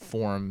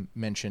form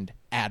mentioned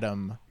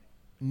Adam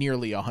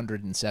nearly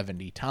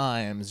 170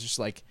 times, just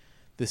like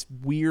this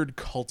weird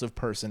cult of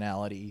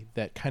personality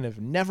that kind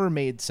of never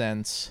made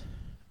sense,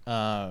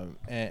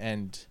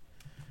 and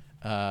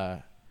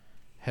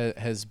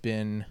has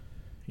been,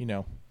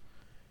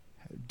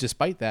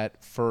 despite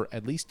that, for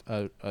at least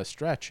a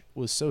stretch,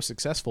 was so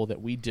successful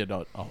that we did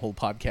a whole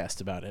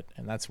podcast about it.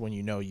 And that's when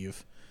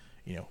you've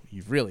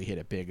really hit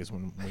it big, is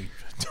when we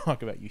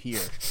talk about you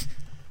here.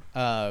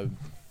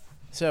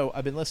 So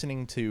I've been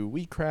listening to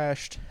We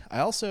Crashed. I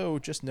also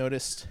just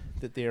noticed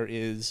that there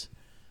is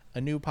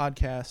a new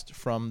podcast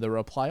from the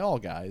Reply All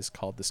guys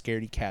called the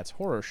Scaredy Cats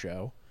Horror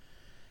Show,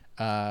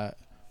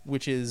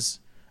 which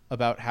is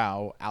about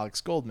how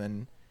Alex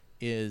Goldman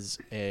is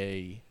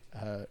a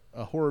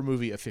horror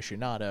movie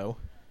aficionado.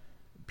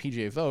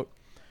 PJ Vogt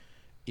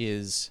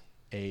is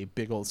a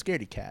big old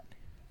scaredy cat.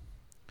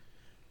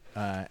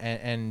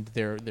 And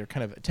they're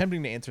kind of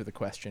attempting to answer the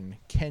question,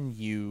 can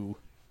you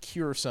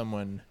cure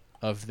someone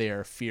of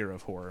their fear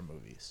of horror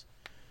movies?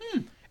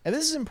 And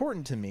this is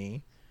important to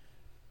me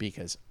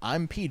because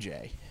I'm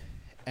PJ,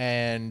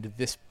 and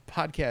this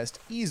podcast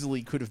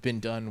easily could have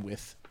been done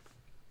with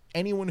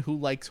anyone who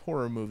likes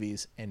horror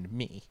movies and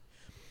me.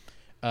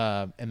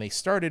 And they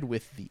started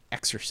with The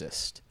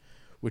Exorcist,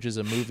 which is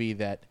a movie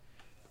that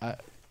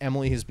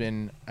Emily has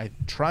been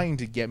trying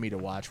to get me to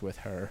watch with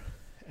her,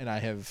 and I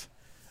have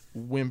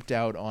wimped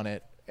out on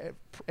it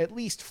at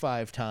least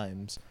 5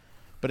 times.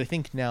 But I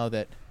think now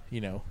that,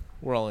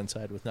 we're all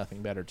inside with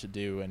nothing better to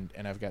do,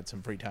 and I've got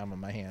some free time on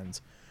my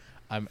hands,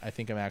 I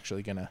think I'm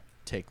actually going to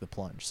take the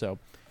plunge. So,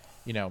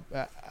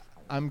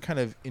 I'm kind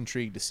of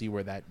intrigued to see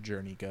where that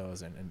journey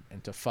goes,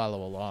 and to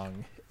follow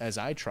along as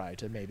I try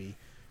to maybe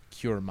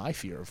cure my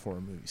fear of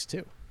horror movies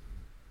too.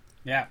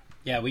 Yeah,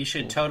 we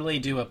should totally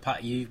do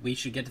we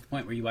should get to the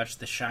point where you watch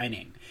The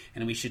Shining,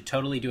 and we should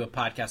totally do a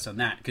podcast on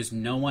that, because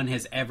no one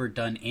has ever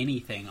done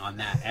anything on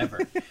that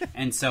ever.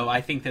 And so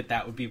I think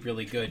that would be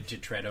really good to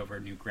tread over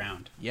new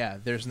ground. Yeah,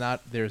 there's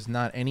not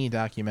any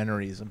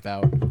documentaries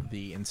about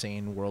the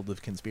insane world of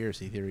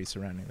conspiracy theories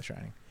surrounding The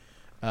Shining.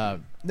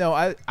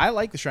 No, I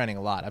like The Shining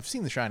a lot. I've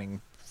seen The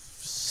Shining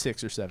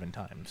 6 or 7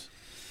 times.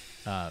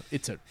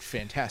 It's a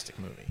fantastic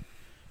movie.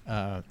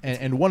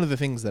 And one of the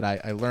things that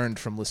I learned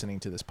from listening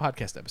to this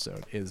podcast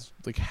episode is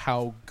like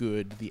how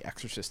good The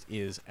Exorcist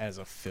is as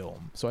a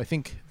film. So I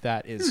think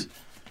that is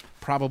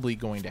probably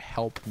going to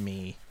help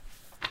me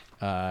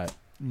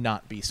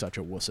not be such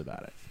a wuss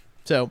about it.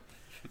 So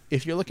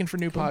if you're looking for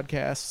new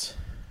podcasts,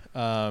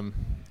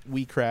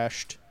 We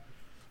Crashed,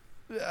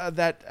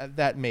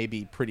 that may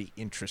be pretty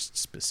interest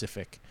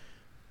specific.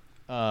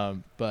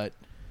 But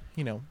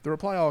the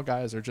Reply All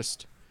guys are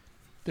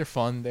they're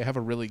fun. They have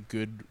a really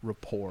good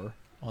rapport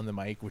on the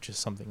mic, which is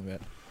something that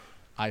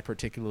I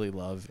particularly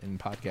love in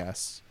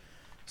podcasts.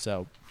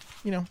 So,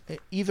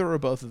 either or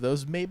both of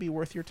those may be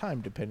worth your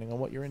time, depending on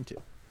what you're into.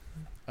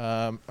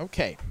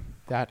 Okay,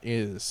 that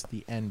is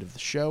the end of the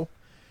show.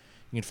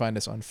 You can find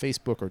us on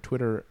Facebook or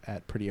Twitter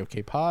at Pretty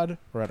OK Pod,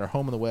 or at our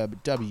home on the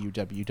web,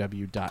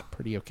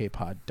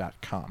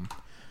 www.prettyokpod.com.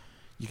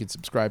 You can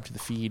subscribe to the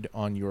feed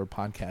on your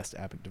podcast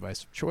app and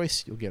device of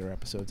choice. You'll get our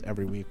episodes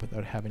every week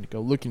without having to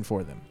go looking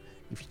for them.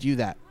 If you do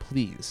that,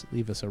 please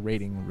leave us a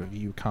rating,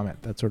 review,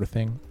 comment, that sort of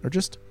thing. Or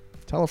just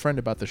tell a friend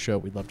about the show.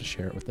 We'd love to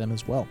share it with them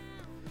as well.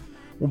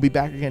 We'll be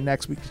back again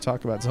next week to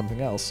talk about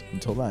something else.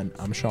 Until then,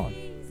 I'm Sean.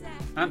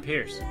 I'm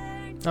Pierce.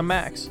 I'm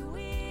Max.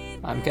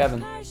 I'm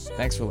Kevin.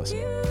 Thanks for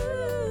listening.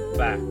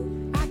 Bye.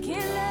 I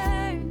can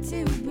learn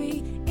to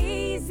be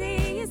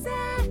easy as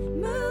I'm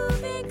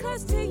moving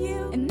close to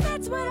you, and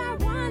that's what I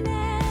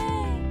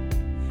wanted.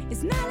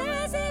 It's not